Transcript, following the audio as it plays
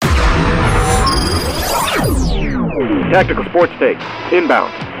Tactical Sports Take,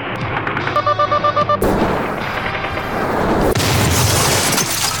 inbound.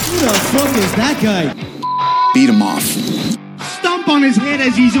 Who the fuck is that guy? Beat him off. Stomp on his head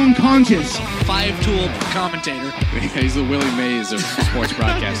as he's unconscious. Five-tool commentator. He's the Willie Mays of sports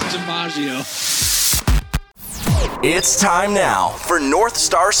broadcasting. DiMaggio. It's time now for North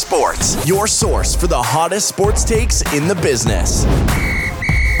Star Sports, your source for the hottest sports takes in the business.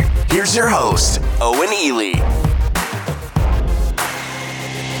 Here's your host, Owen Ely.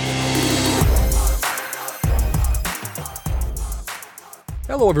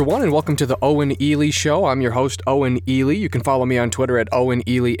 Hello, everyone, and welcome to the Owen Ely Show. I'm your host, Owen Ely. You can follow me on Twitter at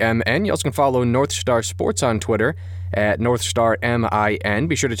OwenEelyMN. You also can follow North Star Sports on Twitter at northstarmin.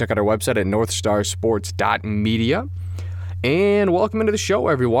 Be sure to check out our website at northstarsports.media. And welcome into the show,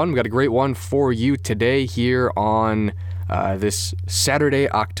 everyone. We got a great one for you today here on this Saturday,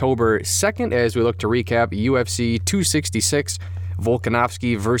 October 2nd, as we look to recap UFC 266,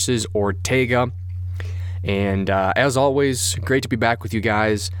 Volkanovski versus Ortega. And as always, great to be back with you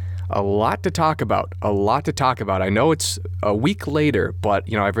guys. A lot to talk about. I know it's a week later,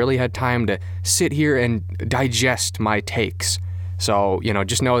 but, I've really had time to sit here and digest my takes. So,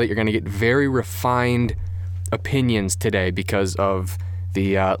 just know that you're going to get very refined opinions today because of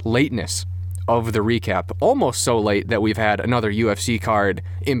the lateness of the recap. Almost so late that we've had another UFC card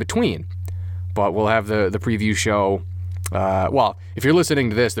in between. But we'll have the preview show. Well, if you're listening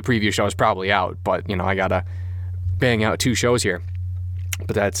to this, the preview show is probably out, but, I gotta bang out two shows here.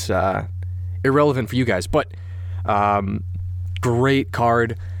 But that's irrelevant for you guys. But great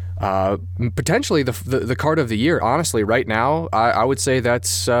card. Potentially the card of the year. Honestly, right now, I would say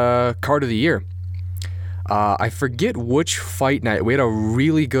that's card of the year. I forget which fight night. We had a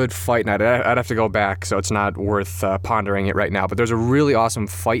really good fight night. I'd have to go back, so it's not worth pondering it right now. But there's a really awesome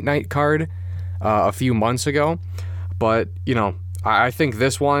fight night card a few months ago. But, I think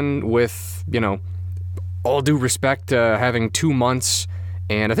this one with, all due respect to having 2 months,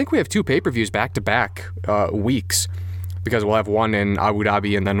 and I think we have 2 pay-per-views back-to-back weeks, because we'll have one in Abu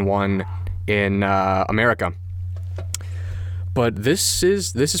Dhabi and then one in America. But this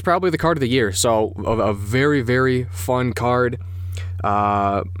is probably the card of the year, so a very, very fun card.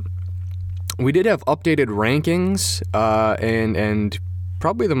 We did have updated rankings, and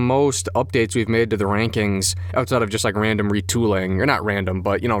probably the most updates we've made to the rankings outside of just like random retooling, or not random,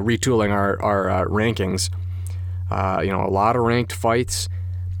 but retooling our rankings. A lot of ranked fights.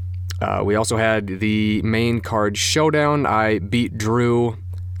 We also had the main card showdown. I beat Drew. I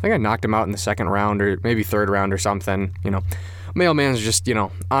think I knocked him out in the second round or maybe third round or something. Mailman's just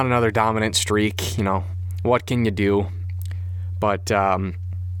on another dominant streak. What can you do? But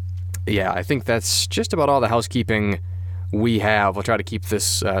yeah, I think that's just about all the housekeeping we have. We'll try to keep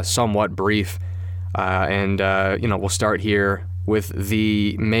this somewhat brief, and we'll start here with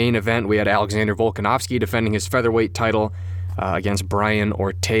the main event. We had Alexander Volkanovski defending his featherweight title against Brian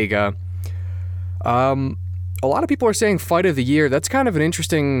Ortega. A lot of people are saying fight of the year. That's kind of an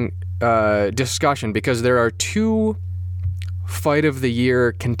interesting discussion because there are 2 fight of the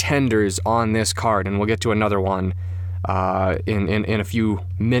year contenders on this card, and we'll get to another one in a few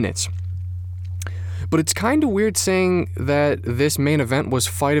minutes. But it's kind of weird saying that this main event was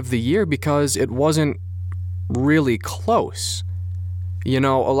fight of the year because it wasn't really close. A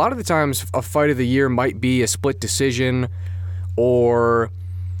lot of the times a fight of the year might be a split decision, or,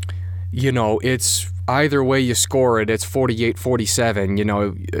 it's either way you score it, it's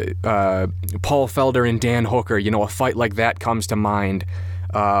 48-47. Paul Felder and Dan Hooker, a fight like that comes to mind.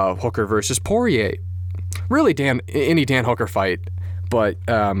 Hooker versus Poirier. Really, any Dan Hooker fight. But,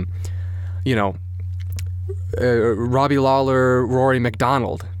 Robbie Lawler, Rory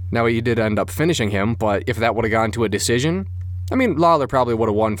McDonald. Now, he did end up finishing him, but if that would have gone to a decision, Lawler probably would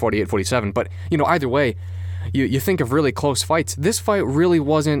have won 48-47, but, either way, you think of really close fights. This fight really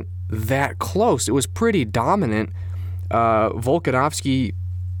wasn't that close. It was pretty dominant. Volkanovski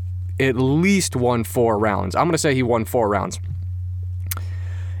at least won 4 rounds. I'm going to say he won 4 rounds.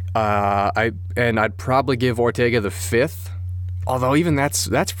 I'd probably give Ortega the 5th. Although even that's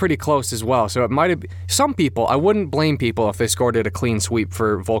pretty close as well. So it might have some people. I wouldn't blame people if they scored it a clean sweep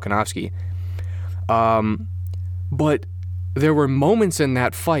for Volkanovski. But there were moments in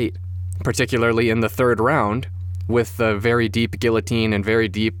that fight, particularly in the 3rd round, with the very deep guillotine and very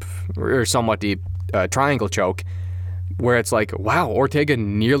deep or somewhat deep triangle choke, where it's like, wow, Ortega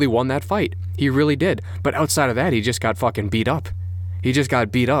nearly won that fight. He really did. But outside of that, he just got fucking beat up.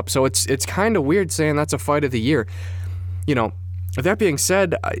 So it's kind of weird saying that's a fight of the year. that being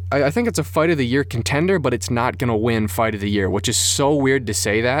said, I think it's a fight of the year contender, but it's not going to win fight of the year, which is so weird to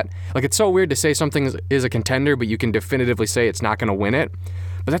say that. Like, it's so weird to say something is a contender, but you can definitively say it's not going to win it.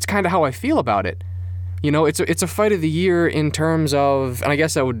 But that's kind of how I feel about it. You know, it's a fight of the year in terms of, and I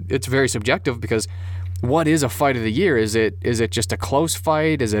guess it's very subjective, because what is a fight of the year? Is it just a close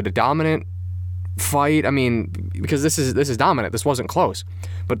fight? Is it a dominant fight? I mean, because this is dominant. This wasn't close,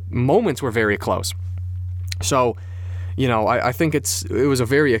 but moments were very close. So, you know, I think it was a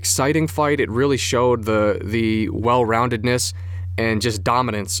very exciting fight. It really showed the well-roundedness and just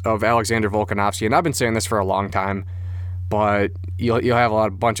dominance of Alexander Volkanovski. And I've been saying this for a long time, but you'll have a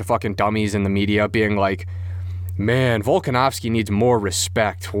bunch of fucking dummies in the media being like, man, Volkanovski needs more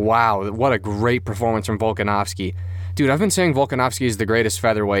respect. Wow, what a great performance from Volkanovski. Dude, I've been saying Volkanovski is the greatest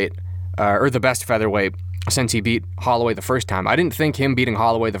featherweight, or the best featherweight, since he beat Holloway the first time. I didn't think him beating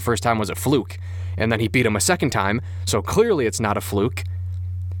Holloway the first time was a fluke. And then he beat him a second time, so clearly it's not a fluke.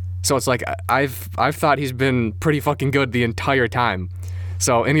 So it's like, I've thought he's been pretty fucking good the entire time.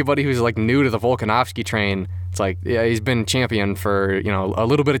 So anybody who's like new to the Volkanovski train, it's like, yeah, he's been champion for, you know, a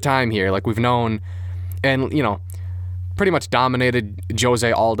little bit of time here, like we've known, and, you know, pretty much dominated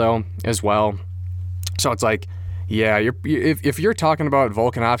Jose Aldo as well. So it's like, yeah, if you're talking about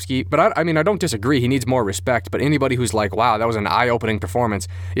Volkanovski, but I mean, I don't disagree, he needs more respect, but anybody who's like, wow, that was an eye-opening performance,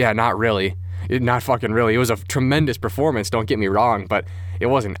 yeah, not really. Not fucking really. It was a tremendous performance, don't get me wrong, but it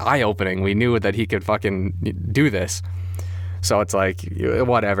wasn't eye-opening. We knew that he could fucking do this. So it's like,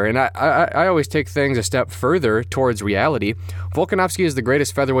 whatever. And I always take things a step further towards reality. Volkanovski is the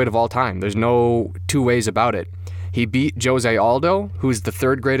greatest featherweight of all time. There's no two ways about it. He beat Jose Aldo, who's the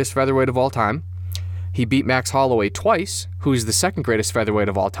third greatest featherweight of all time. He beat Max Holloway twice, who's the second greatest featherweight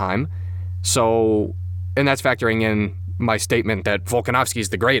of all time. So, and that's factoring in my statement that Volkanovski is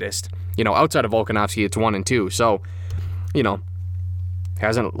the greatest. You know, outside of Volkanovski, it's 1 and 2. So, you know,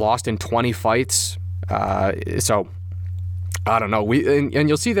 hasn't lost in 20 fights. So, I don't know. And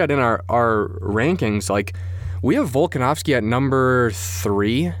you'll see that in our rankings. Like, we have Volkanovski at number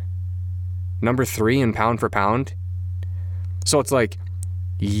 3 in pound for pound. So it's like,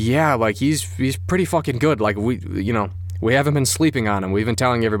 yeah, like he's pretty fucking good. Like, we haven't been sleeping on him. We've been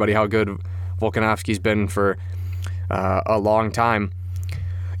telling everybody how good Volkanovski's been for a long time.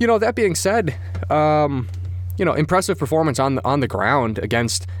 You know, that being said, you know, impressive performance on the ground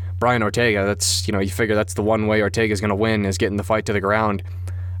against Brian Ortega. That's, you know, you figure that's the one way Ortega's going to win, is getting the fight to the ground.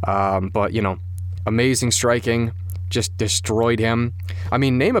 But, you know, amazing striking, just destroyed him. I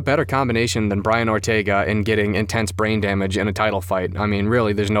mean, name a better combination than Brian Ortega in getting intense brain damage in a title fight. I mean,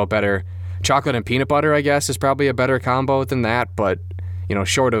 really, there's no better. Chocolate and peanut butter, I guess, is probably a better combo than that. But, you know,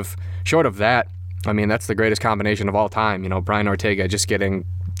 short of that, I mean, that's the greatest combination of all time. You know, Brian Ortega just getting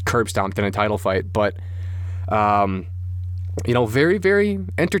curb stomped in a title fight. But, you know, very, very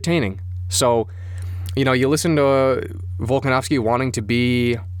entertaining. So, you know, you listen to Volkanovski wanting to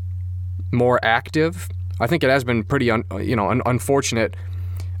be more active. I think it has been pretty, unfortunate.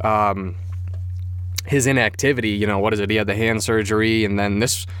 His inactivity, you know, what is it? He had the hand surgery, and then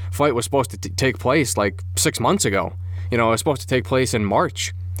this fight was supposed to take place like 6 months ago. You know, it was supposed to take place in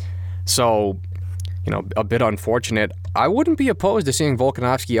March. So, you know, a bit unfortunate. I wouldn't be opposed to seeing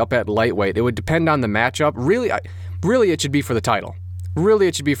Volkanovski up at lightweight. It would depend on the matchup. Really, it should be for the title.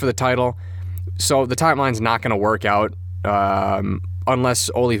 So the timeline's not going to work out unless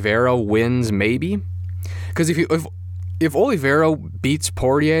Oliveira wins, maybe. Because if Oliveira beats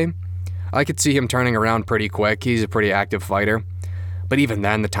Poirier, I could see him turning around pretty quick. He's a pretty active fighter. But even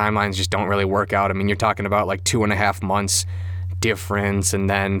then, the timelines just don't really work out. I mean, you're talking about like 2.5 months difference, and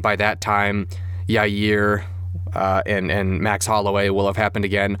then by that time, Yair and Max Holloway will have happened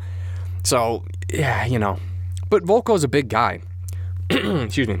again. So, yeah, you know. But Volko's a big guy.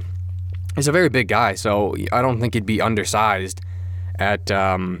 Excuse me. He's a very big guy, so I don't think he'd be undersized at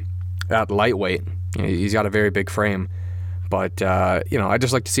lightweight. You know, he's got a very big frame. But, you know, I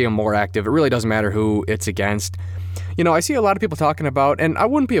just like to see him more active. It really doesn't matter who it's against. You know, I see a lot of people talking about, and I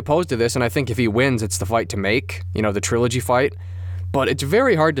wouldn't be opposed to this, and I think if he wins, it's the fight to make, you know, the trilogy fight. But it's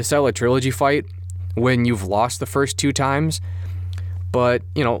very hard to sell a trilogy fight when you've lost the first 2 times. But,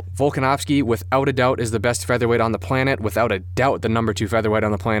 you know, Volkanovski, without a doubt, is the best featherweight on the planet. Without a doubt, the number 2 featherweight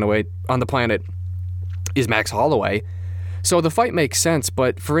on the planet is Max Holloway. So the fight makes sense,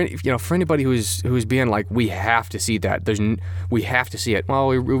 but for anybody who's being like, we have to see that, we have to see it. Well,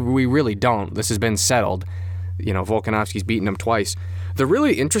 we really don't. This has been settled. You know, Volkanovski's beaten him twice. The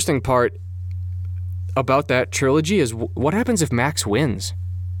really interesting part about that trilogy is what happens if Max wins?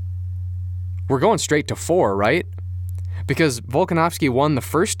 We're going straight to 4, right? Because Volkanovski won the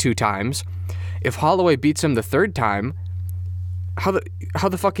first 2 times. If Holloway beats him the 3rd time, how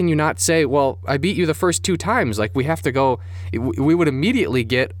the fuck can you not say, well, I beat you the first 2 times? Like, we have to go. We would immediately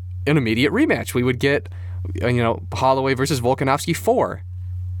get an immediate rematch. We would get, Holloway versus Volkanovski 4.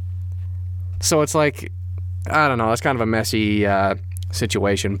 So it's like, I don't know. It's kind of a messy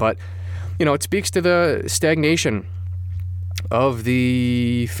situation, but it speaks to the stagnation of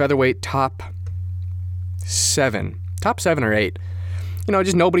the featherweight top 7 or 8.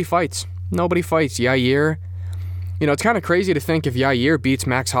 Just nobody fights. Yair. It's kind of crazy to think if Yair beats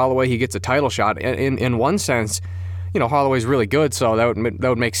Max Holloway, he gets a title shot. In one sense, Holloway's really good, so that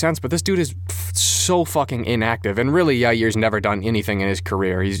would make sense. But this dude is so fucking inactive, and really, Yair's never done anything in his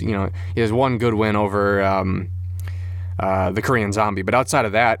career. He has one good win over the Korean Zombie, but outside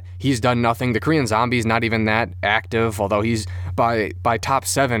of that, he's done nothing. The Korean Zombie's not even that active, although he's by top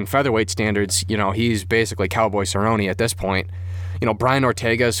 7 featherweight standards. He's basically Cowboy Cerrone at this point. Brian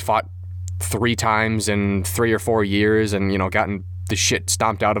Ortega's fought 3 times in 3 or 4 years, and gotten the shit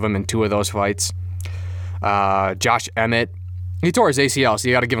stomped out of him in 2 of those fights. Josh Emmett, he tore his ACL, so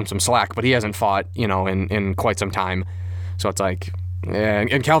you got to give him some slack, but he hasn't fought in quite some time. So it's like,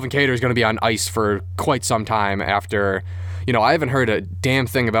 and Calvin Kattar is going to be on ice for quite some time after. I haven't heard a damn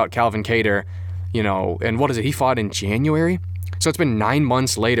thing about Calvin Kattar. And what is it? He fought in January. So it's been 9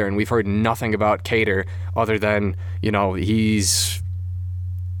 months later, and we've heard nothing about Kattar other than, he's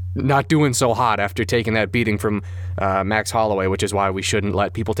not doing so hot after taking that beating from Max Holloway, which is why we shouldn't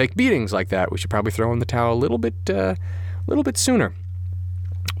let people take beatings like that. We should probably throw in the towel a little bit sooner.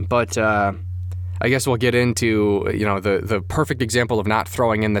 But I guess we'll get into the perfect example of not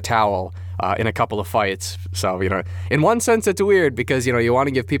throwing in the towel in a couple of fights. So in one sense it's weird because you want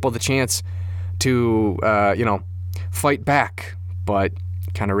to give people the chance to fight back, but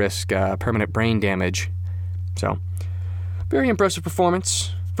kind of risk permanent brain damage. So very impressive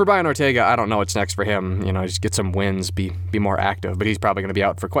performance. For Brian Ortega, I don't know what's next for him. Just get some wins, be more active. But he's probably going to be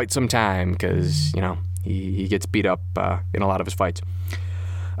out for quite some time because, he gets beat up in a lot of his fights.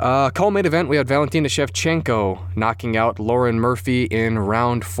 Co-main event, we had Valentina Shevchenko knocking out Lauren Murphy in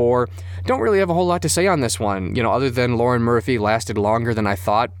round 4. Don't really have a whole lot to say on this one, other than Lauren Murphy lasted longer than I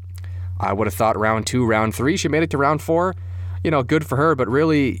thought. I would have thought round 2, round 3. She made it to round 4. Good for her, but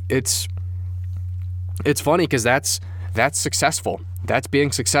really it's funny because that's successful. That's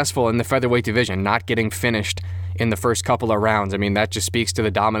being successful in the featherweight division, not getting finished in the first couple of rounds. I mean, that just speaks to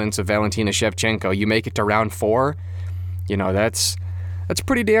the dominance of Valentina Shevchenko. You make it to round 4, that's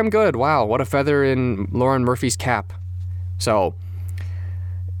pretty damn good. Wow, what a feather in Lauren Murphy's cap. So,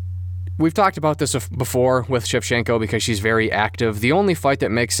 we've talked about this before with Shevchenko because she's very active. The only fight that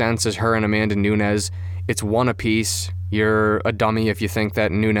makes sense is her and Amanda Nunes. It's 1 apiece. You're a dummy if you think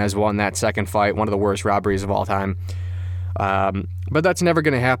that Nunes won that second fight, one of the worst robberies of all time. But that's never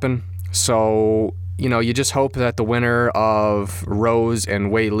going to happen. So, you just hope that the winner of Rose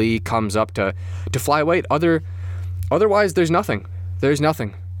and Wei Li comes up to flyweight. Otherwise, there's nothing. There's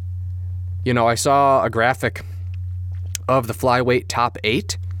nothing. I saw a graphic of the flyweight top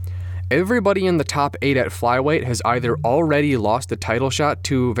 8. Everybody in the top 8 at flyweight has either already lost a title shot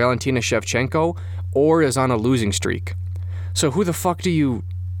to Valentina Shevchenko or is on a losing streak. So who the fuck do you...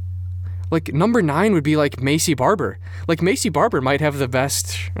 Like, number 9 would be, like, Macy Barber. Like, Macy Barber might have the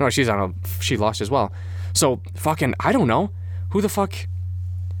best... No, she lost as well. So, fucking, I don't know. Who the fuck...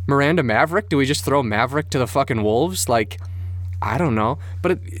 Miranda Maverick? Do we just throw Maverick to the fucking wolves? Like, I don't know.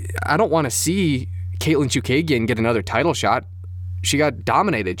 But I don't want to see Caitlin Chukagian get another title shot. She got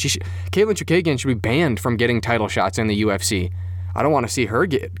dominated. Caitlin Chukagian should be banned from getting title shots in the UFC. I don't want to see her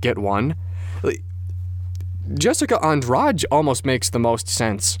get one. Jessica Andrade almost makes the most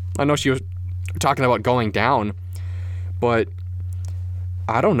sense. I know she was talking about going down, but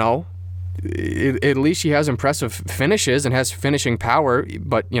I don't know. At least she has impressive finishes and has finishing power,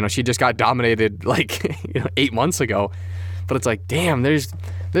 but she just got dominated 8 months ago. But it's like, damn, there's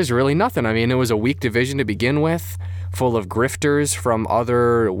really nothing. I mean, it was a weak division to begin with, full of grifters from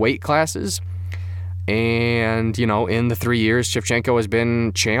other weight classes. And, in the 3 years Shevchenko has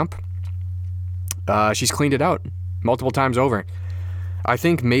been champ, she's cleaned it out multiple times over. I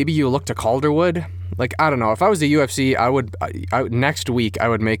think maybe you look to Calderwood. I don't know. If I was the UFC, I would next week I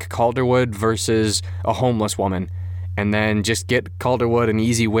would make Calderwood versus a homeless woman, and then just get Calderwood an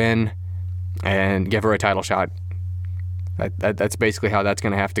easy win and give her a title shot. That's basically how that's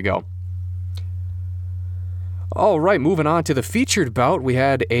going to have to go. All right, moving on to the featured bout. We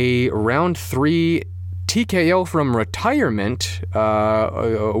had a round 3 TKO from retirement,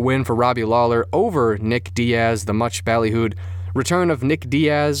 a win for Robbie Lawler over Nick Diaz, the much ballyhooed return of Nick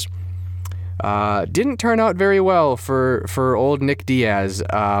Diaz. Didn't turn out very well for old Nick Diaz.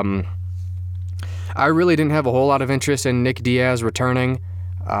 I really didn't have a whole lot of interest in Nick Diaz returning.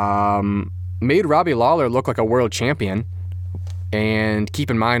 Made Robbie Lawler look like a world champion. And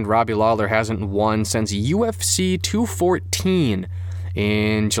keep in mind, Robbie Lawler hasn't won since UFC 214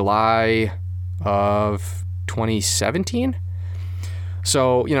 in July of 2017.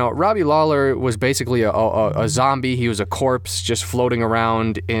 So, Robbie Lawler was basically a zombie. He was a corpse just floating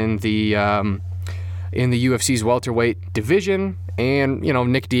around in the UFC's welterweight division. And,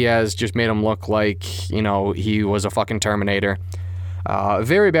 Nick Diaz just made him look like, he was a fucking Terminator.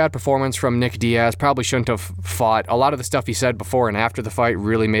 Very bad performance from Nick Diaz. Probably shouldn't have fought. A lot of the stuff he said before and after the fight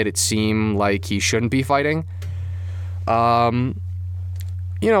really made it seem like he shouldn't be fighting.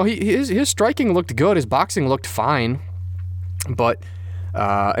 His striking looked good. His boxing looked fine. But,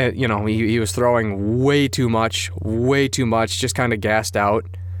 he was throwing way too much, just kind of gassed out.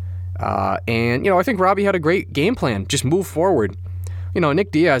 And I think Robbie had a great game plan. Just move forward.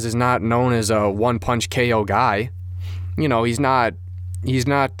 Nick Diaz is not known as a one-punch KO guy. He's not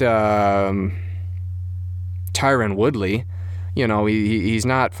Tyron Woodley. He's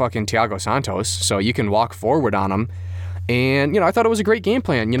not fucking Thiago Santos, so you can walk forward on him. And, I thought it was a great game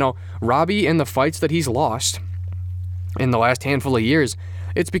plan. Robbie, in the fights that he's lost in the last handful of years,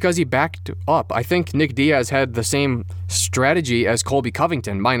 it's because he backed up. I think Nick Diaz had the same strategy as Colby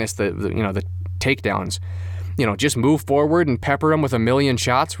Covington, minus the takedowns. Just move forward and pepper him with a million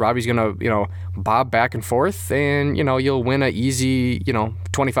shots. Robbie's going to, bob back and forth, and, you'll win an easy,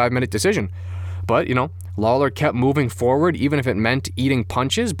 25-minute decision. But, Lawler kept moving forward, even if it meant eating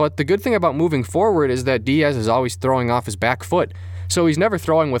punches. But the good thing about moving forward is that Diaz is always throwing off his back foot. So he's never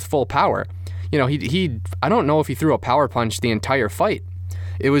throwing with full power. I don't know if he threw a power punch the entire fight.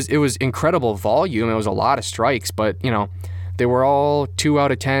 It was incredible volume. It was a lot of strikes, but, they were all 2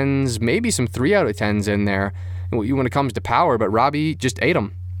 out of 10s, maybe some 3 out of 10s in there when it comes to power, but Robbie just ate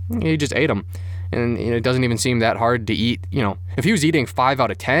them. He just ate them. And it doesn't even seem that hard to eat. If he was eating 5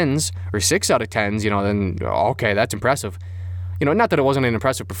 out of 10s or 6 out of 10s, then okay, that's impressive. Not that it wasn't an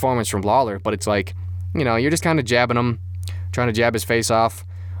impressive performance from Lawler, but it's like, you're just kind of jabbing him, trying to jab his face off.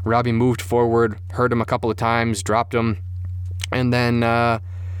 Robbie moved forward, hurt him a couple of times, dropped him, and then,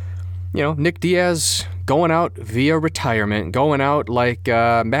 Nick Diaz going out via retirement, going out like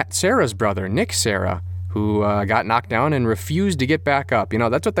Matt Serra's brother, Nick Serra, who got knocked down and refused to get back up.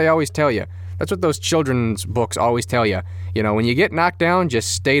 That's what they always tell you. That's what those children's books always tell you. When you get knocked down,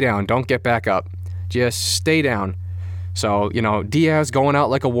 just stay down. Don't get back up. Just stay down. So, Diaz going out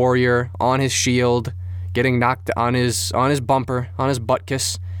like a warrior, on his shield, getting knocked on his bumper, on his butt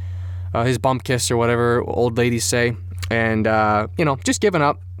kiss, his bump kiss or whatever old ladies say, and, just giving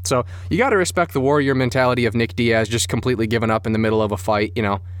up. So you got to respect the warrior mentality of Nick Diaz, just completely giving up in the middle of a fight.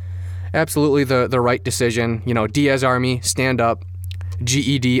 Absolutely the right decision. Diaz Army, stand up.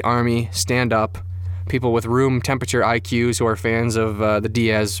 GED Army, stand up. People with room temperature IQs who are fans of the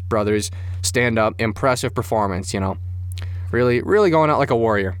Diaz brothers, stand up. Impressive performance. Really, really going out like a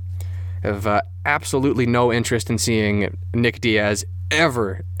warrior. Have absolutely no interest in seeing Nick Diaz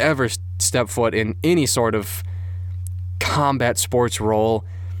ever step foot in any sort of combat sports role.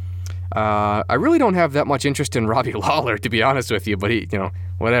 I really don't have that much interest in Robbie Lawler, to be honest with you, but he,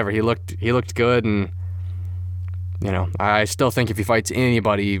 whatever. He looked good, and I still think if he fights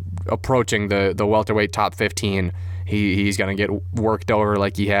anybody approaching the welterweight top 15, he's gonna get worked over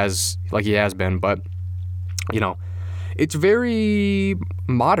like he has been. But it's very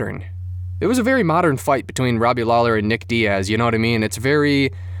modern. It was a very modern fight between Robbie Lawler and Nick Diaz. You know what I mean?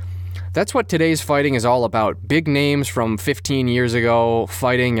 That's what today's fighting is all about. Big names from 15 years ago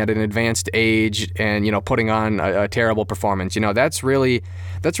fighting at an advanced age and, putting on a terrible performance. That's really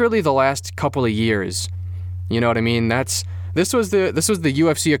the last couple of years. You know what I mean? This was the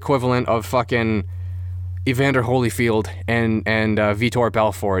UFC equivalent of fucking Evander Holyfield and Vitor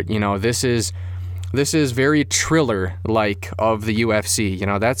Belfort. This is very Triller-like of the UFC.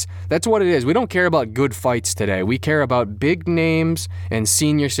 That's what it is. We don't care about good fights today. We care about big names and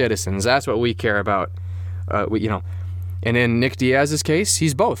senior citizens. That's what we care about. And in Nick Diaz's case,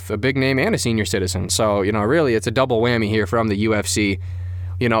 he's both a big name and a senior citizen. So, really, it's a double whammy here from the UFC.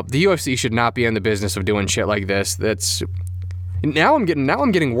 The UFC should not be in the business of doing shit like this. Now I'm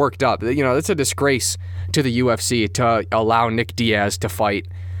getting worked up. It's a disgrace to the UFC to allow Nick Diaz to fight.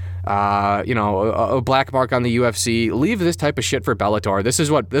 A black mark on the UFC. Leave this type of shit for Bellator. This is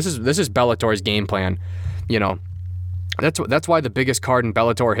Bellator's game plan. That's why the biggest card in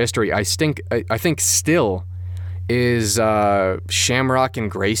Bellator history, I think still is Shamrock and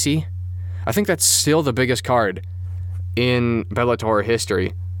Gracie. I think that's still the biggest card in Bellator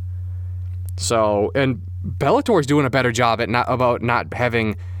history. So, and Bellator's doing a better job at not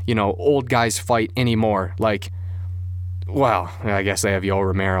having old guys fight anymore. Like, well, I guess they have Yoel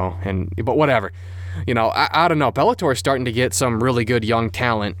Romero, but whatever. I don't know. Bellator is starting to get some really good young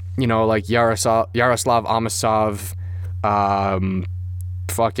talent, like Yaroslav Amosov, I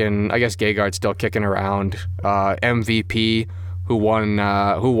guess Gegard's still kicking around, MVP, who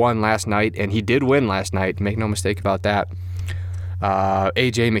won last night, and he did win last night, make no mistake about that.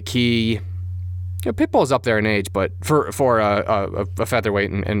 AJ McKee, Pitbull's up there in age, but for a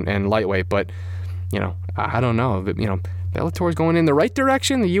featherweight and lightweight, but I don't know. Bellator's going in the right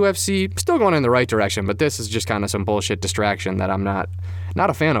direction. The UFC still going in the right direction, but this is just kind of some bullshit distraction that I'm not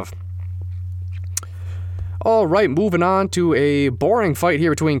a fan of. All right, moving on to a boring fight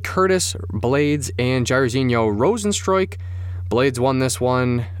here between Curtis Blades and Jairzinho Rozenstruik. Blades won this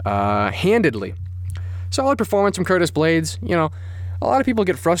one handedly. Solid performance from Curtis Blades. A lot of people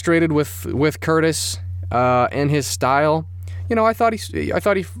get frustrated with Curtis and his style. I thought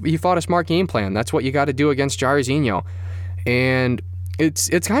he fought a smart game plan. That's what you got to do against Jairzinho. And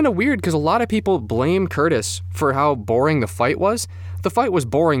it's kind of weird because a lot of people blame Curtis for how boring the fight was. The fight was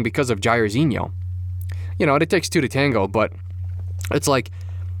boring because of Jairzinho. And it takes two to tango, but it's like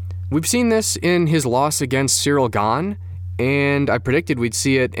we've seen this in his loss against Cyril Gane, and I predicted we'd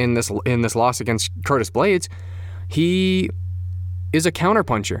see it in this loss against Curtis Blades. He is a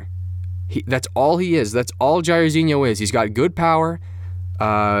counterpuncher. That's all he is. That's all Jairzinho is. He's got good power,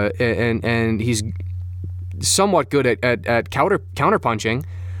 and he's somewhat good at counterpunching,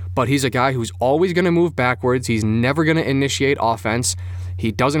 but he's a guy who's always going to move backwards. He's never going to initiate offense.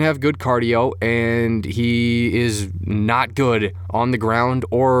 He doesn't have good cardio, and he is not good on the ground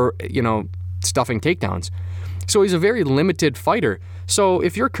or, stuffing takedowns. So he's a very limited fighter. So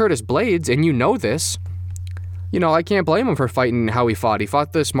if you're Curtis Blades and you know this, I can't blame him for fighting how he fought. He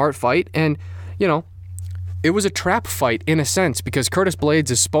fought the smart fight, and, it was a trap fight in a sense because Curtis Blades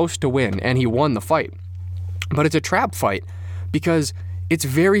is supposed to win, and he won the fight. But it's a trap fight because it's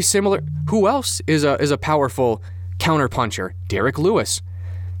very similar. Who else is a powerful counterpuncher? Derek Lewis.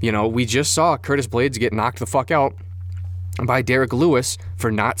 We just saw Curtis Blades get knocked the fuck out by Derek Lewis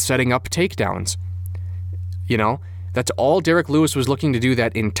for not setting up takedowns. That's all Derek Lewis was looking to do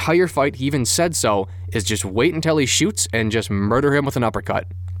that entire fight. He even said so, is just wait until he shoots and just murder him with an uppercut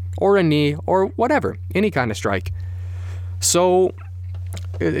or a knee or whatever, any kind of strike. So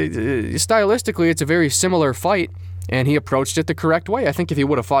stylistically, it's a very similar fight, and he approached it the correct way. I think if he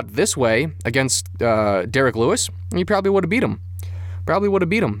would have fought this way against Derek Lewis, he probably would have beat him.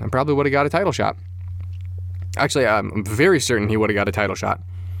 And probably would have got a title shot. Actually, I'm very certain he would have got a title shot.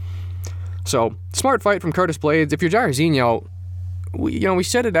 So, smart fight from Curtis Blades. If you're Jairzinho, we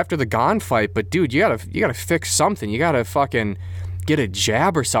said it after the Gane fight, but dude, you gotta fix something. You gotta fucking get a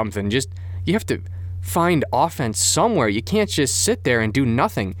jab or something. You have to find offense somewhere. You can't just sit there and do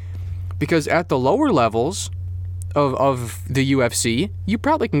nothing. Because at the lower levels of the UFC, you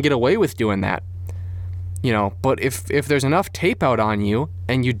probably can get away with doing that. But if there's enough tape out on you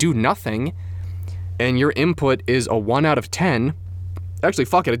and you do nothing and your input is a 1 out of 10, actually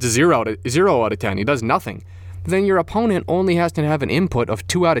fuck it, it's a 0 out of 10, he does nothing, then your opponent only has to have an input of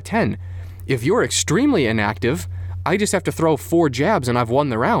 2 out of 10. If you're extremely inactive, I just have to throw 4 jabs and I've won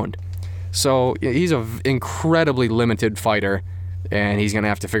the round. So he's an incredibly limited fighter, and he's going to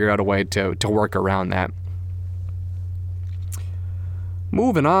have to figure out a way to work around that.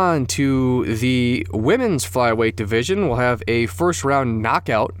 Moving on to the women's flyweight division, we'll have a first-round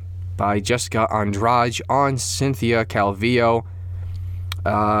knockout by Jessica Andrade on Cynthia Calvillo.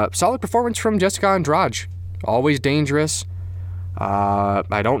 Solid performance from Jessica Andrade. Always dangerous.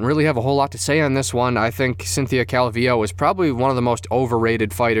 I don't really have a whole lot to say on this one. I think Cynthia Calvillo is probably one of the most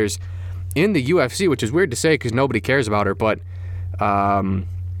overrated fighters in the UFC, which is weird to say because nobody cares about her, but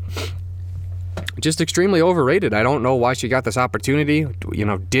just extremely overrated. I don't know why she got this opportunity.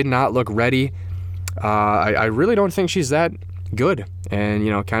 Did not look ready. I really don't think she's that good,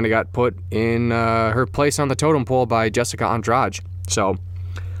 and kind of got put in her place on the totem pole by Jessica Andrade. So,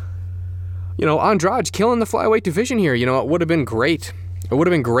 Andrade killing the flyweight division here. It would have been great. It would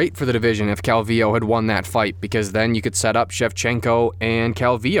have been great for the division if Calvillo had won that fight, because then you could set up Shevchenko and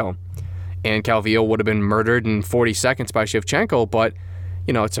Calvillo. And Calvillo would have been murdered in 40 seconds by Shevchenko, but,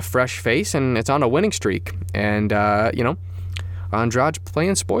 it's a fresh face and it's on a winning streak. And, Andrade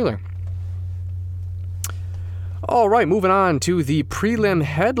playing spoiler. All right, moving on to the prelim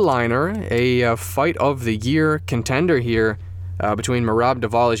headliner, a fight of the year contender here between Merab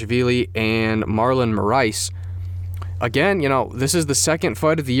Dvalishvili and Marlon Moraes. Again, this is the second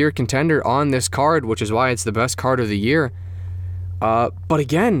fight of the year contender on this card, which is why it's the best card of the year. But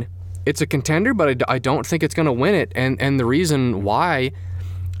again, it's a contender, but I don't think it's going to win it. And the reason why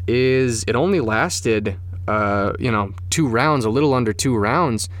is it only lasted, 2 rounds, a little under 2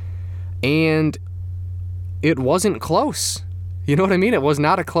 rounds, and it wasn't close. You know what I mean? It was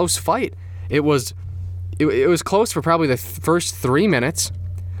not a close fight. It was close for probably the first 3 minutes.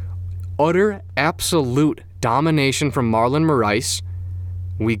 Utter, absolute domination from Marlon Moraes.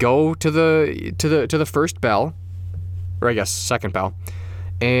 We go to the first bell, or I guess second bell,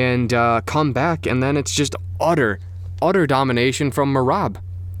 and come back, and then it's just utter domination from Merab.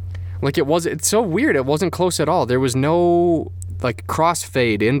 Like it's so weird. It wasn't close at all. There was no like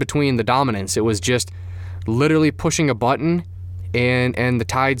crossfade in between the dominance. It was just literally pushing a button, and the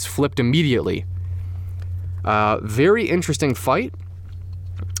tides flipped immediately. Very interesting fight.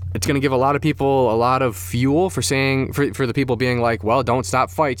 It's going to give a lot of people a lot of fuel for saying, for the people being like, well, don't stop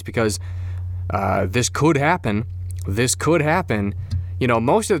fights because this could happen. This could happen.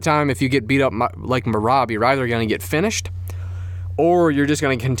 Most of the time, if you get beat up like Merab, you're either going to get finished or you're just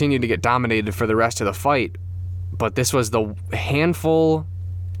going to continue to get dominated for the rest of the fight. But this was the handful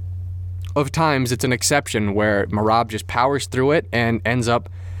of times, it's an exception, where Merab just powers through it and ends up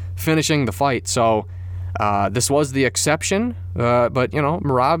finishing the fight. So this was the exception, but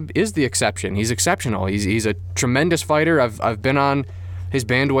Merab is the exception. He's exceptional. He's a tremendous fighter. I've been on his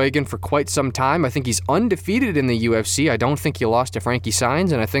bandwagon for quite some time. I think he's undefeated in the UFC. I don't think he lost to Frankie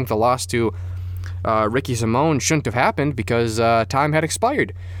Saenz, and I think the loss to Ricky Simone shouldn't have happened because time had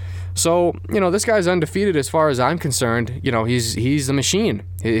expired. So, this guy's undefeated as far as I'm concerned. He's the machine.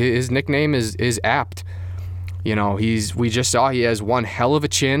 His nickname is apt. We just saw he has one hell of a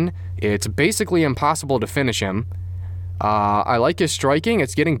chin. It's basically impossible to finish him. I like his striking.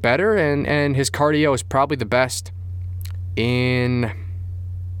 It's getting better, and his cardio is probably the best in...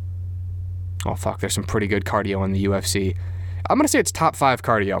 Oh, fuck, there's some pretty good cardio in the UFC. I'm going to say it's top 5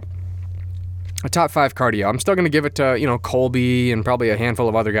 cardio. A top 5 cardio. I'm still going to give it to, Colby and probably a handful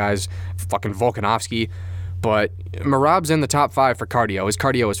of other guys, fucking Volkanovski. But Merab's in the top 5 for cardio. His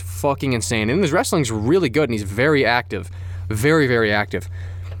cardio is fucking insane. And his wrestling's really good, and he's very active. Very, very active.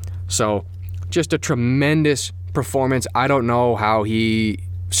 So, just a tremendous performance. I don't know how he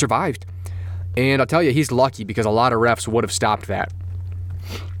survived. And I'll tell you, he's lucky because a lot of refs would have stopped that.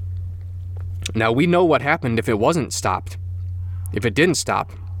 Now, we know what happened if it wasn't stopped. If it didn't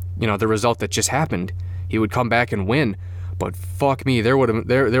stop, the result that just happened, he would come back and win. But fuck me, there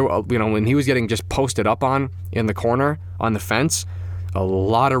when he was getting just posted up on in the corner on the fence, a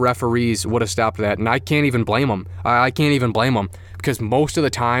lot of referees would have stopped that, and I can't even blame them. I can't even blame them because most of the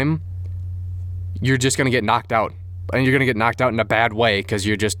time, you're just gonna get knocked out, and you're gonna get knocked out in a bad way because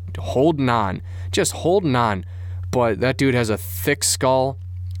you're just holding on. But that dude has a thick skull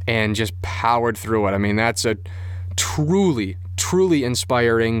and just powered through it. I mean, that's a truly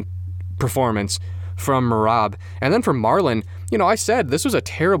inspiring performance from Merab. And then from Marlon, I said this was a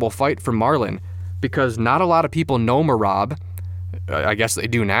terrible fight for Marlon because not a lot of people know Merab. I guess they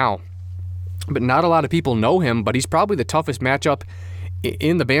do now. But not a lot of people know him, but he's probably the toughest matchup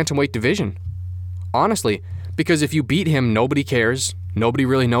in the bantamweight division. Honestly, because if you beat him, nobody cares. Nobody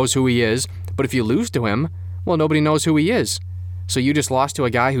really knows who he is. But if you lose to him, well, nobody knows who he is. So you just lost to a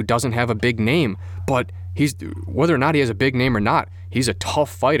guy who doesn't have a big name. But whether or not he has a big name or not, he's a tough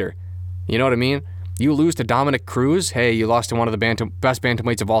fighter. You know what I mean? You lose to Dominic Cruz, hey, you lost to one of the best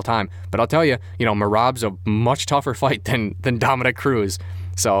bantamweights of all time. But I'll tell you, Merab's a much tougher fight than Dominic Cruz.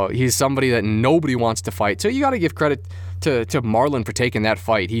 So he's somebody that nobody wants to fight. So you got to give credit to Marlon for taking that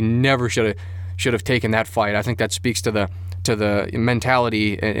fight. He never should have taken that fight. I think that speaks to the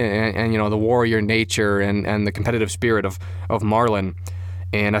mentality and the warrior nature and the competitive spirit of Marlon.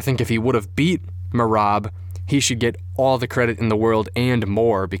 And I think if he would have beat Merab, he should get all the credit in the world and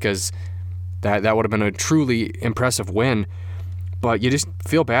more because that would have been a truly impressive win. But you just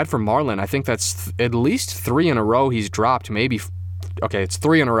feel bad for Marlon. I think that's at least 3 in a row he's dropped. Okay, it's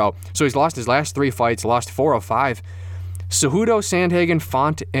 3 in a row. So he's lost his last 3 fights, lost 4 of 5. Cejudo, Sandhagen,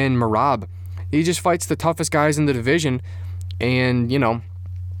 Font, and Merab. He just fights the toughest guys in the division. And,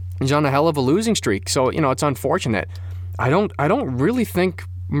 he's on a hell of a losing streak. So, it's unfortunate. I don't really think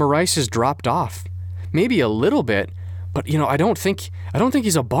Moraes has dropped off. Maybe a little bit, but I don't think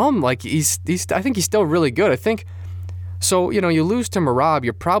he's a bum. Like I think he's still really good. I think so. You lose to Merab,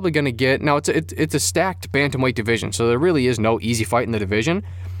 you're probably going to get now. It's a stacked bantamweight division, so there really is no easy fight in the division.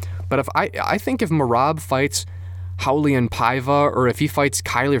 But if I think if Merab fights Raulian Paiva, or if he fights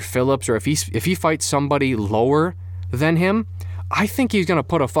Kyler Phillips, or if he fights somebody lower than him, I think he's going to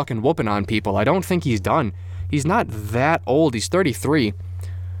put a fucking whooping on people. I don't think he's done. He's not that old. He's 33.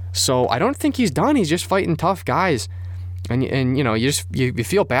 So I don't think he's done. He's just fighting tough guys. And you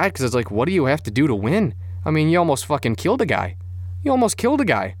feel bad because it's like, what do you have to do to win? I mean, you almost fucking killed a guy. You almost killed a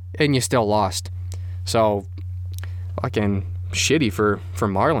guy, and you still lost. So, fucking shitty for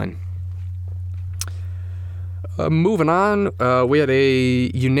Marlon. Moving on, we had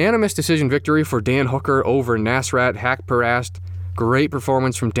a unanimous decision victory for Dan Hooker over Nasrat Haqparast. Great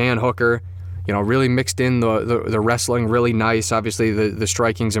performance from Dan Hooker. Really mixed in the wrestling really nice. Obviously, the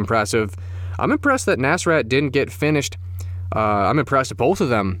striking's impressive. I'm impressed that Nasrat didn't get finished. I'm impressed that both of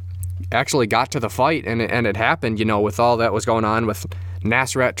them actually got to the fight, and it happened, with all that was going on with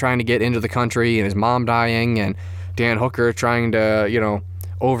Nasrat trying to get into the country and his mom dying, and Dan Hooker trying to,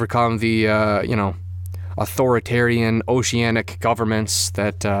 overcome the, authoritarian oceanic governments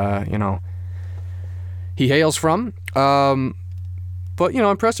that, he hails from. But,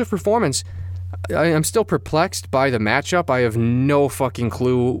 impressive performance. I'm still perplexed by the matchup. I have no fucking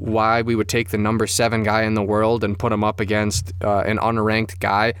clue why we would take the number 7 guy in the world and put him up against an unranked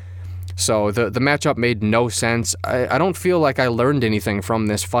guy. So the matchup made no sense. I don't feel like I learned anything from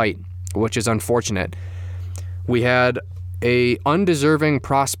this fight, which is unfortunate. We had a undeserving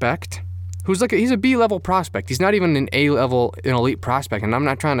prospect he's a B-level prospect. He's not even an A-level, an elite prospect. And I'm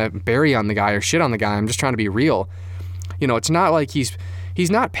not trying to bury on the guy or shit on the guy. I'm just trying to be real. It's not like he's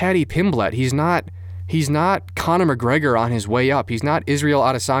not Paddy Pimblett. He's not Conor McGregor on his way up. He's not Israel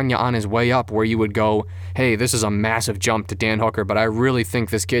Adesanya on his way up, where you would go, hey, this is a massive jump to Dan Hooker, but I really think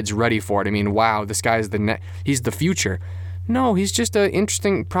this kid's ready for it. I mean, wow, this guy's he's the future. No, he's just an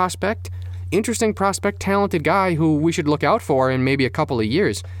interesting prospect, talented guy who we should look out for in maybe a couple of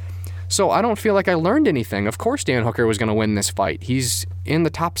years. So I don't feel like I learned anything. Of course Dan Hooker was going to win this fight. He's in the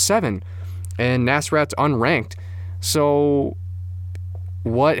top 7, and Nasrat's unranked. So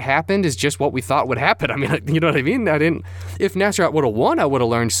what happened is just what we thought would happen. I mean, you know what I mean? If Nasrat would have won, I would have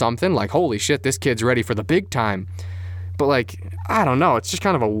learned something like, holy shit, this kid's ready for the big time. But I don't know. It's just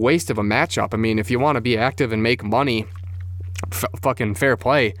kind of a waste of a matchup. I mean, if you want to be active and make money, fucking fair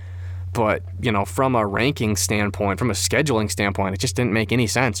play. But, from a ranking standpoint, from a scheduling standpoint, it just didn't make any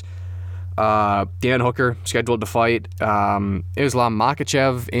sense. Dan Hooker scheduled to fight Islam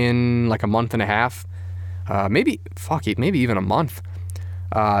Makhachev in like a month and a half. Maybe even a month.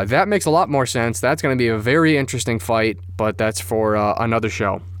 That makes a lot more sense. That's going to be a very interesting fight, but that's for another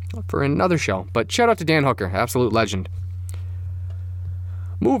show. But shout out to Dan Hooker, absolute legend.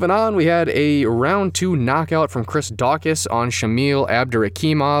 Moving on, we had a round 2 knockout from Chris Daukaus on Shamil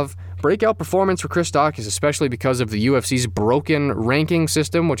Abdurakhimov. Breakout performance for Chris Daukaus, especially because of the UFC's broken ranking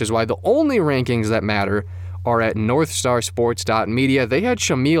system, which is why the only rankings that matter are at northstarsports.media. They had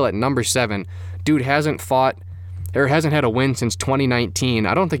Shamil at number 7. Dude hasn't had a win since 2019.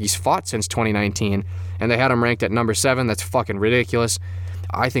 I don't think he's fought since 2019. And they had him ranked at number 7. That's fucking ridiculous.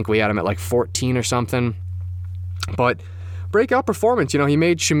 I think we had him at like 14 or something. But breakout performance. He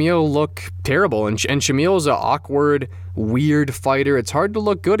made Shamil look terrible. And Shamil's an awkward, weird fighter. It's hard to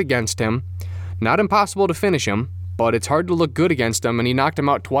look good against him. Not impossible to finish him, but it's hard to look good against him. And he knocked him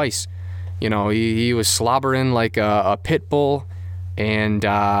out twice. He was slobbering like a pit bull. And,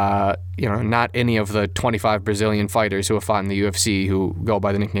 not any of the 25 Brazilian fighters who have fought in the UFC who go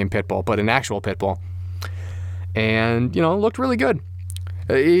by the nickname Pitbull, but an actual Pitbull. And, looked really good.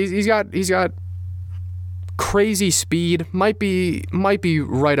 He's got crazy speed. Might be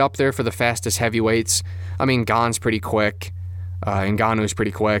right up there for the fastest heavyweights. I mean, Gane's pretty quick. Ngannou's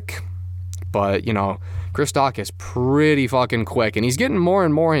pretty quick. But, Chris Daukaus pretty fucking quick. And he's getting more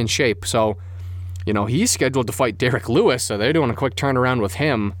and more in shape, so... he's scheduled to fight Derek Lewis, so they're doing a quick turnaround with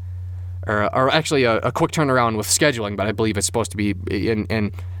him. Or actually a quick turnaround with scheduling, but I believe it's supposed to be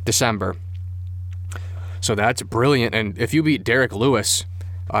in December. So that's brilliant. And if you beat Derek Lewis,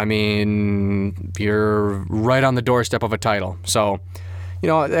 I mean, you're right on the doorstep of a title. So,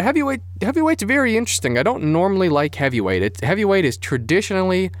 the heavyweight's very interesting. I don't normally like heavyweight. Heavyweight is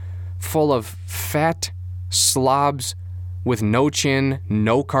traditionally full of fat slobs with no chin,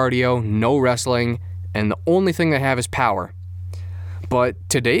 no cardio, no wrestling, and the only thing they have is power. But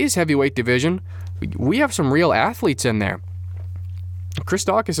today's heavyweight division, we have some real athletes in there. Chris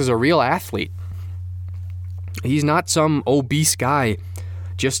Daukaus is a real athlete. He's not some obese guy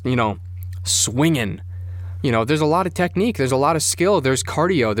just, swinging. There's a lot of technique, there's a lot of skill, there's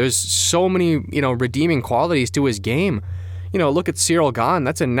cardio, there's so many, redeeming qualities to his game. Look at Cyril Gane,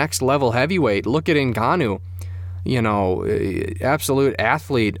 that's a next level heavyweight. Look at Ngannou. Absolute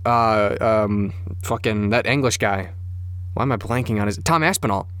athlete. Fucking that English guy. Why am I blanking on his... Tom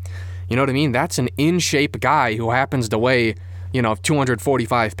Aspinall. You know what I mean? That's an in-shape guy who happens to weigh,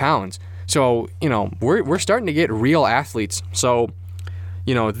 245 pounds. So, we're starting to get real athletes. So,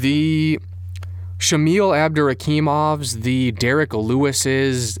 the Shamil Abdurakhimovs, the Derek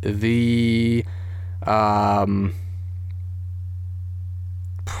Lewises, the...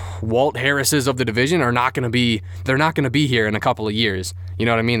 Walt Harrises of the division are not going to be, they're not going to be here in a couple of years. You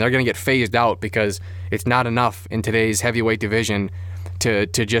know what I mean? They're going to get phased out because it's not enough in today's heavyweight division to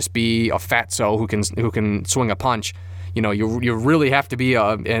just be a fatso who can swing a punch. You know, you really have to be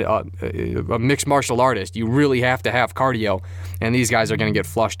a mixed martial artist. You really have to have cardio, and these guys are going to get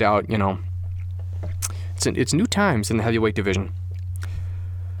flushed out. You know, it's new times in the heavyweight division.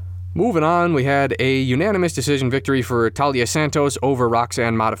 Moving on, we had a unanimous decision victory for Talia Santos over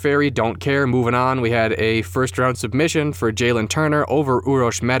Roxanne Modafferi. Don't care. Moving on, we had a first-round submission for Jalen Turner over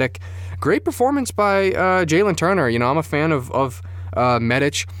Uroš Medic. Great performance by Jalen Turner. You know, I'm a fan of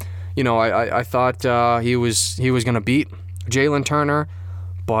Medic. You know, I thought he was going to beat Jalen Turner,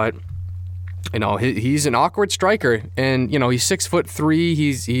 but you know, he's an awkward striker, and you know, he's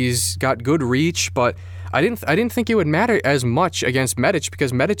 6'3". He's got good reach, but I didn't think it would matter as much against Medic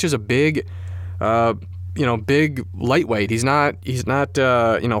because Medic is a big, big lightweight. He's not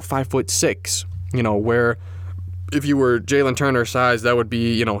 5'6". You know, where if you were Jalen Turner's size, that would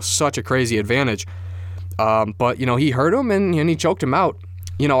be, you know, such a crazy advantage. But you know, he hurt him and he choked him out.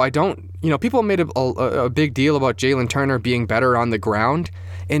 You know, people made a big deal about Jalen Turner being better on the ground,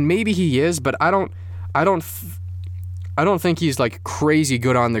 and maybe he is, but I don't think he's like crazy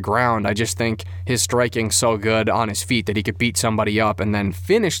good on the ground. I just think his striking's so good on his feet that he could beat somebody up and then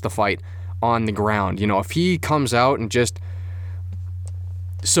finish the fight on the ground. You know, if he comes out and just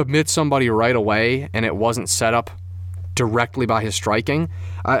submits somebody right away and it wasn't set up directly by his striking,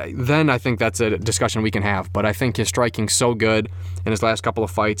 then I think that's a discussion we can have. But I think his striking's so good in his last couple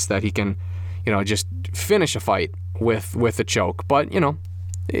of fights that he can, you know, just finish a fight with a choke. But, you know,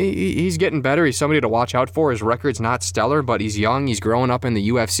 he's getting better. He's somebody to watch out for. His record's not stellar, but he's young. He's growing up in the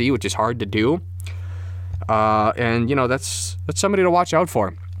UFC, which is hard to do. And, you know, that's somebody to watch out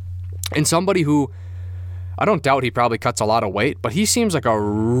for. And somebody who, I don't doubt he probably cuts a lot of weight, but he seems like a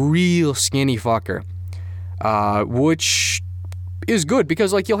real skinny fucker. Which is good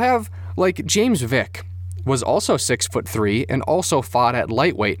because, like, you'll have, like, James Vick was also 6'3" and also fought at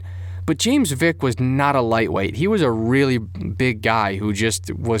lightweight. But James Vick was not a lightweight. He was a really big guy who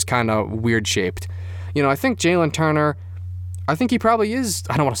just was kind of weird shaped. You know, I think Jalen Turner, I think he probably is,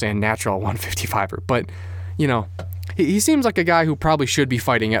 I don't want to say a natural 155er, but, you know, he seems like a guy who probably should be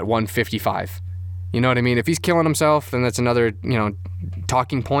fighting at 155. You know what I mean? If he's killing himself, then that's another, you know,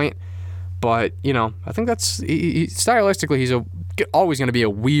 talking point. But, you know, I think that's, stylistically, he's always going to be a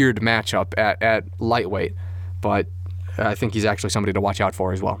weird matchup at lightweight. But I think he's actually somebody to watch out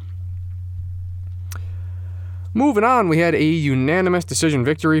for as well. Moving on, we had a unanimous decision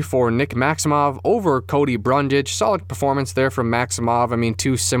victory for Nick Maximov over Cody Brundage. Solid performance there from Maximov. I mean,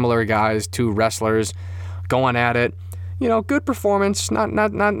 two similar guys, two wrestlers going at it. You know, good performance. Not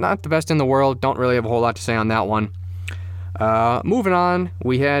the best in the world. Don't really have a whole lot to say on that one. Moving on,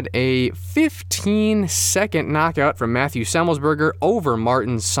 we had a 15-second knockout from Matthew Semmelsberger over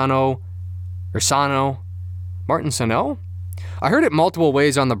Martin Sano. Martin Sano? I heard it multiple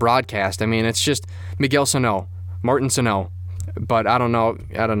ways on the broadcast. I mean, it's just Miguel Sano, Martin Sano. But I don't know.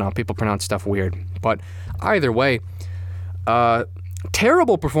 People pronounce stuff weird. But either way,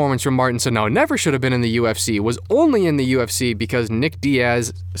 terrible performance from Martin Sano. Never should have been in the UFC. Was only in the UFC because Nick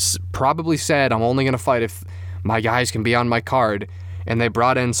Diaz probably said, I'm only going to fight if my guys can be on my card. And they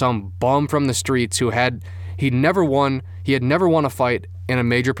brought in some bum from the streets who had never won a fight in a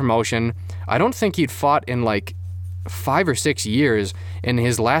major promotion. I don't think he'd fought in like 5 or 6 years, and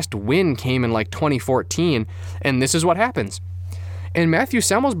his last win came in like 2014, and this is what happens. And Matthew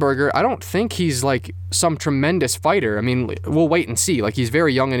Semmelsberger, I don't think he's like some tremendous fighter. I mean, we'll wait and see. Like, he's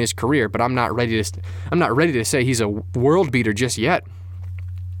very young in his career, but I'm not ready to say he's a world beater just yet.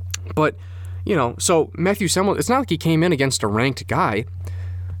 But, you know, so Matthew Semmelsberger, it's not like he came in against a ranked guy.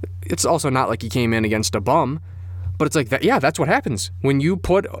 It's also not like he came in against a bum. But it's like that. Yeah, that's what happens when you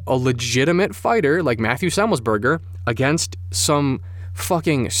put a legitimate fighter like Matthew Semmelsberger against some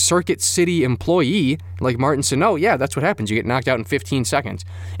fucking Circuit City employee like Martin Sano. Yeah, that's what happens. You get knocked out in 15 seconds.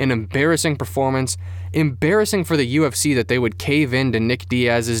 An embarrassing performance. Embarrassing for the UFC that they would cave in to Nick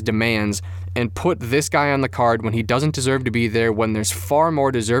Diaz's demands and put this guy on the card when he doesn't deserve to be there, when there's far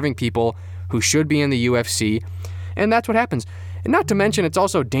more deserving people who should be in the UFC. And that's what happens. And not to mention, it's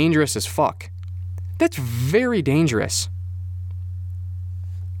also dangerous as fuck. That's very dangerous.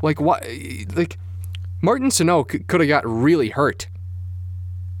 Like, what? Like, Martin Sano could have got really hurt.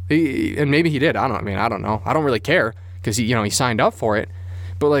 And maybe he did. I don't know. I don't really care because he signed up for it.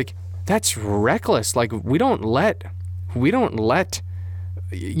 But like, that's reckless. Like, we don't let fucking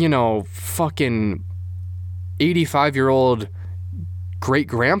 85-year-old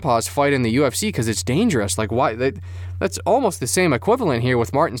great-grandpas fight in the UFC because it's dangerous. Like, why? That's almost the same equivalent here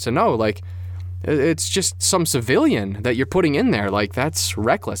with Martin Sano. Like, it's just some civilian that you're putting in there. Like, that's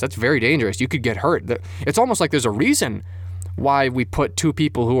reckless. That's very dangerous. You could get hurt. It's almost like there's a reason why we put two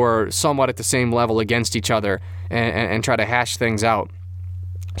people who are somewhat at the same level against each other and try to hash things out.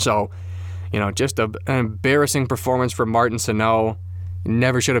 So, just an embarrassing performance for Martin Sano.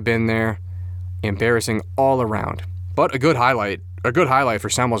 Never should have been there. Embarrassing all around. But a good highlight for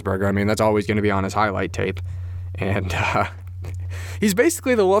Semelsberger. I mean, that's always going to be on his highlight tape. And he's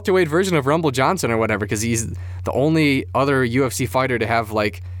basically the welterweight version of Rumble Johnson or whatever, because he's the only other UFC fighter to have,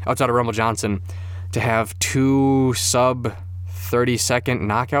 like, outside of Rumble Johnson, to have 2 sub 30-second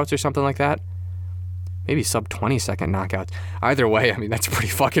knockouts or something like that. Maybe sub 20-second knockouts. Either way, I mean, that's pretty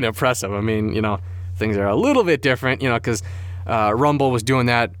fucking impressive. I mean, things are a little bit different, because Rumble was doing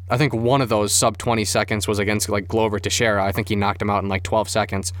that. I think one of those sub 20 seconds was against, like, Glover Teixeira. I think he knocked him out in, like, 12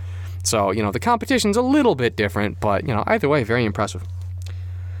 seconds. So, the competition's a little bit different, but, either way, very impressive.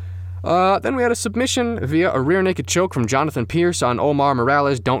 Then we had a submission via a rear naked choke from Jonathan Pierce on Omar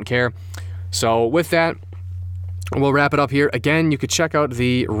Morales. Don't care. So, with that, we'll wrap it up here. Again, you could check out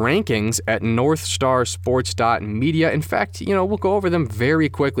the rankings at northstarsports.media. In fact, we'll go over them very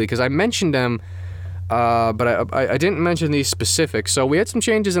quickly because I mentioned them, but I didn't mention these specifics. So we had some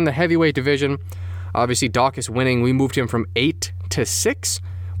changes in the heavyweight division. Obviously, Dawkins winning. We moved him from 8 to 6.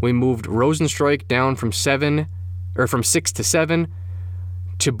 We moved Rosenstruik down from 6 to 7.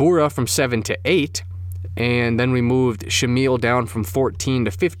 Tibura from 7 to 8. And then we moved Shamil down from 14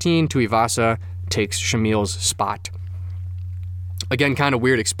 to 15. Tuivasa takes Shamil's spot. Again, kind of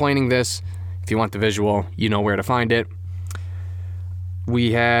weird explaining this. If you want the visual, you know where to find it.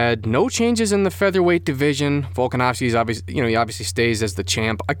 We had no changes in the featherweight division. Volkanovski's obviously, he obviously stays as the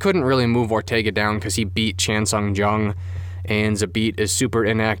champ. I couldn't really move Ortega down because he beat Chan Sung Jung, and Zabit is super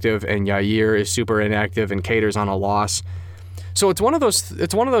inactive, and Yair is super inactive, and Cater's on a loss. So it's one of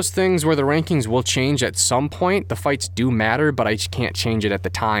those things where the rankings will change at some point. The fights do matter, but I just can't change it at the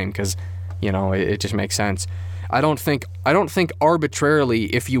time because, it just makes sense. I don't think arbitrarily,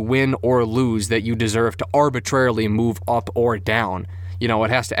 if you win or lose, that you deserve to arbitrarily move up or down.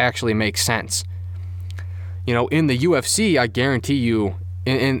 It has to actually make sense. In the UFC, I guarantee you,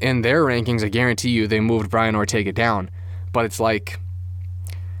 in their rankings, I guarantee you they moved Brian Ortega down. But it's like,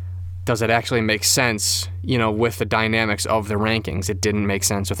 does it actually make sense, with the dynamics of the rankings? It didn't make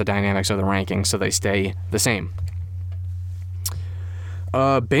sense with the dynamics of the rankings, so they stay the same.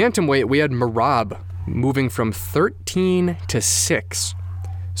 Bantamweight, we had Merab moving from 13 to 6.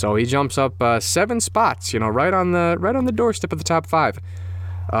 So he jumps up 7 spots, right on the doorstep of the top 5.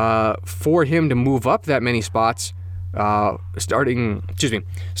 For him to move up that many spots, starting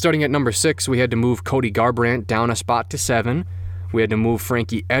at number 6, we had to move Cody Garbrandt down a spot to 7. We had to move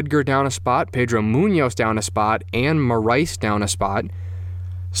Frankie Edgar down a spot, Pedro Munoz down a spot, and Maurice down a spot.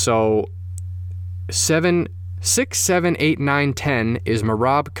 So 6, 7, 8, 9, 10 is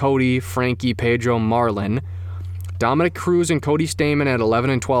Merab, Cody, Frankie, Pedro, Marlon. Dominic Cruz and Cody Stamen at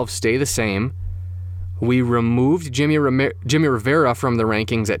 11 and 12 stay the same. We removed Jimmy Rivera from the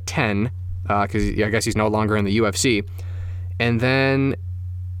rankings at 10, because I guess he's no longer in the UFC. And then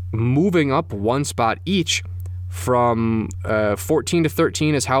moving up 1 spot each, from 14 to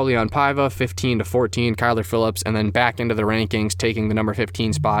 13 is Raulian Paiva, 15 to 14, Kyler Phillips, and then back into the rankings, taking the number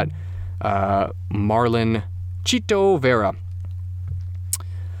 15 spot, Marlon Chito Vera.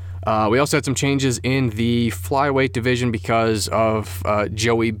 We also had some changes in the flyweight division because of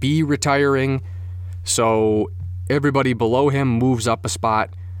Joey B retiring. So everybody below him moves up a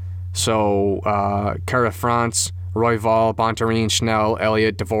spot. So Cara France, Royval, Bontarine, Schnell,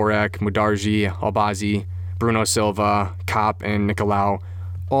 Elliott, Dvorak, Mudarji, Albazi, Bruno Silva, Kopp, and Nicolau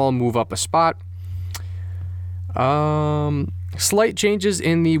all move up a spot. Slight changes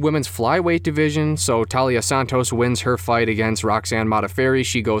in the women's flyweight division. So Talia Santos wins her fight against Roxanne Modafferi.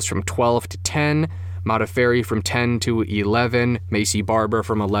 She goes from 12 to 10. Modafferi from 10 to 11. Macy Barber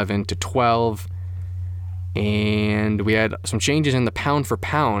from 11 to 12. And we had some changes in the pound for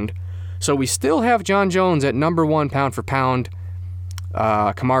pound. So we still have John Jones at number 1 pound for pound.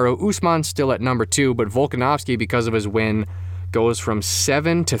 Kamaru Usman still at number 2, but Volkanovski, because of his win, goes from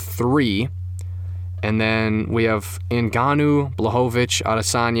 7 to 3. And then we have Ngannou, Blachowicz,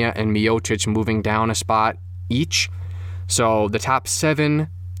 Adesanya, and Miocic moving down a spot each. So the top 7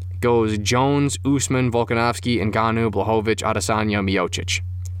 goes Jones, Usman, Volkanovski, Ngannou, Blachowicz, Adesanya, Miocic.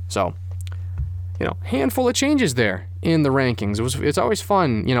 So, handful of changes there in the rankings. It's always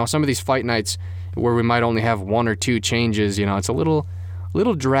fun, some of these fight nights where we might only have 1 or 2 changes. It's a little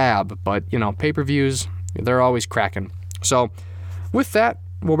drab, but pay-per-views, they're always cracking. So with that,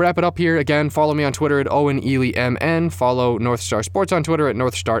 we'll wrap it up here. Again, follow me on Twitter at Owen Ely MN. Follow North Star Sports on Twitter at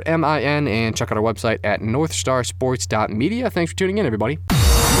Northstar MIN. And check out our website at northstarsports.media. Thanks for tuning in, everybody.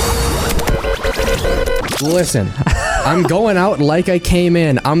 Listen, I'm going out like I came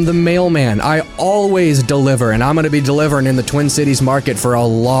in. I'm the mailman. I always deliver, and I'm going to be delivering in the Twin Cities market for a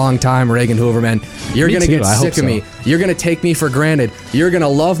long time, Reagan Hooverman. You're going to get sick of me. You're going to take me for granted. You're going to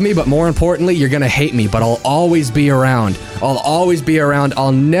love me, but more importantly, you're going to hate me, but I'll always be around. I'll always be around.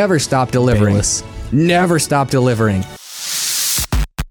 I'll never stop delivering. Never stop delivering.